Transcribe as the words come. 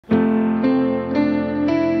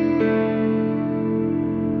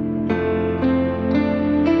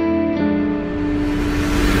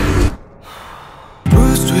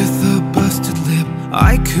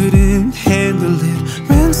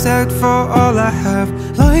for all I have,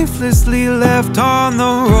 lifelessly left on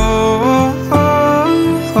the road.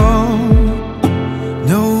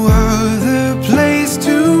 No other place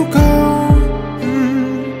to go.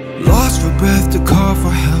 Lost for breath to call for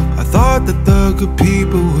help. I thought that the good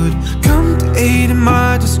people would come to aid in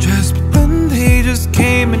my distress, but then they just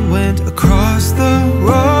came and went across the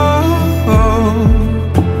road.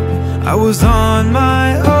 I was on my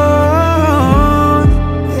own,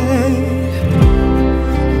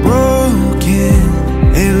 broken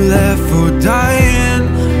and left for dying,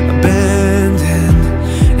 abandoned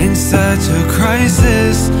in such a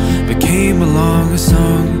crisis. But came along a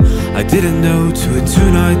song I didn't know to a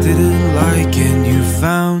tune I didn't like, and you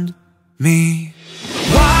found me.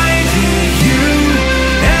 Why did you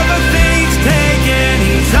ever think to take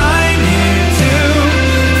any time here to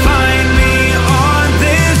find me on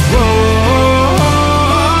this road?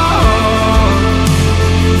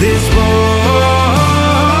 This road.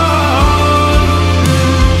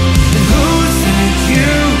 And who sent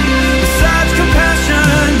you with such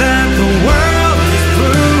compassion that the world is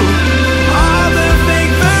through? All the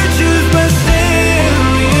fake virtues, but still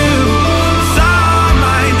you saw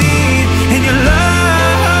my need and you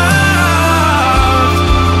loved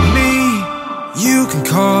me. You can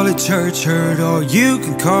call it church hurt or you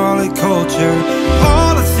can call it culture.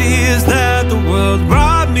 All I see is that the world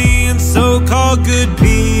robbed me and so-called good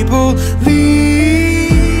people leave.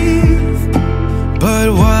 But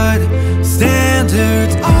what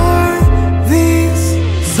standards are these?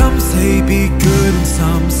 Some say be good and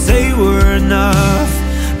some say we're enough,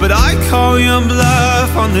 but I call your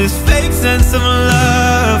bluff on this fake sense of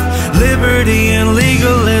love. Liberty and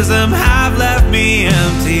legalism have left me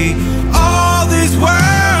empty. All this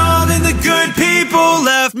world and the good people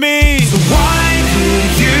left me. So why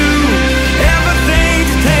did you ever think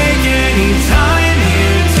to take any time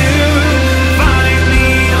here to find me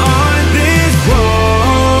on this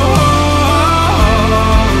road?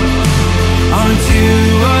 Aren't you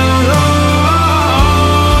alone?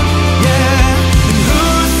 Yeah. And who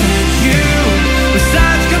sent you with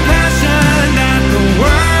such compassion that the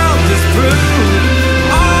world is through?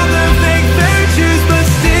 All the fake virtues, but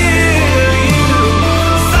still you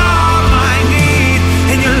saw my need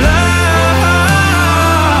and you loved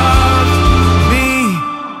me.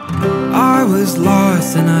 I was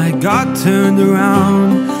lost and I got turned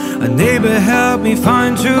around. A neighbor helped me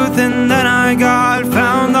find truth and then I got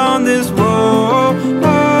found on this road.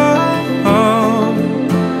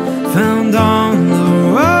 Found on the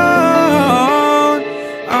road.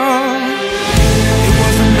 It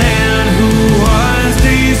was a man who was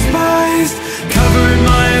despised, covered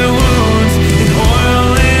my wounds in oil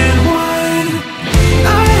and wine.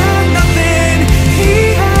 I had nothing, he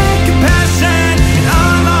had compassion, an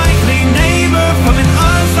unlikely neighbor from an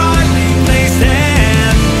unsightly place,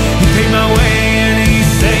 and he paid my way and he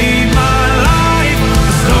saved my life.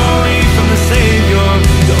 A story from the Savior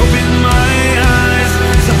to open my eyes.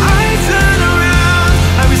 So I turn around,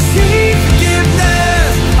 I receive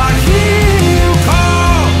forgiveness. I hear you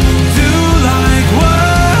call, do like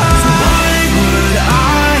what? So why would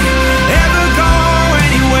I ever go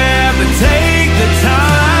anywhere but take the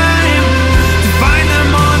time to find them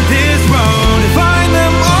on this road, to find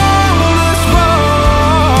them on this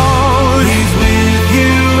road? He's with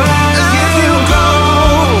you as you go.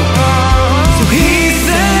 So he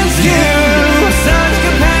sends you with such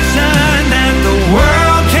compassion that the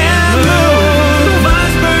world can't move.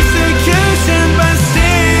 Much persecution, but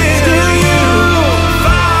still you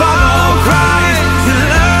follow Christ in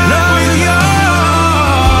love with your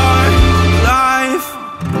life.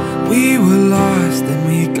 We were lost and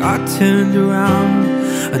we got turned around.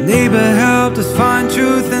 A neighbor helped us find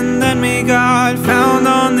truth and then we got found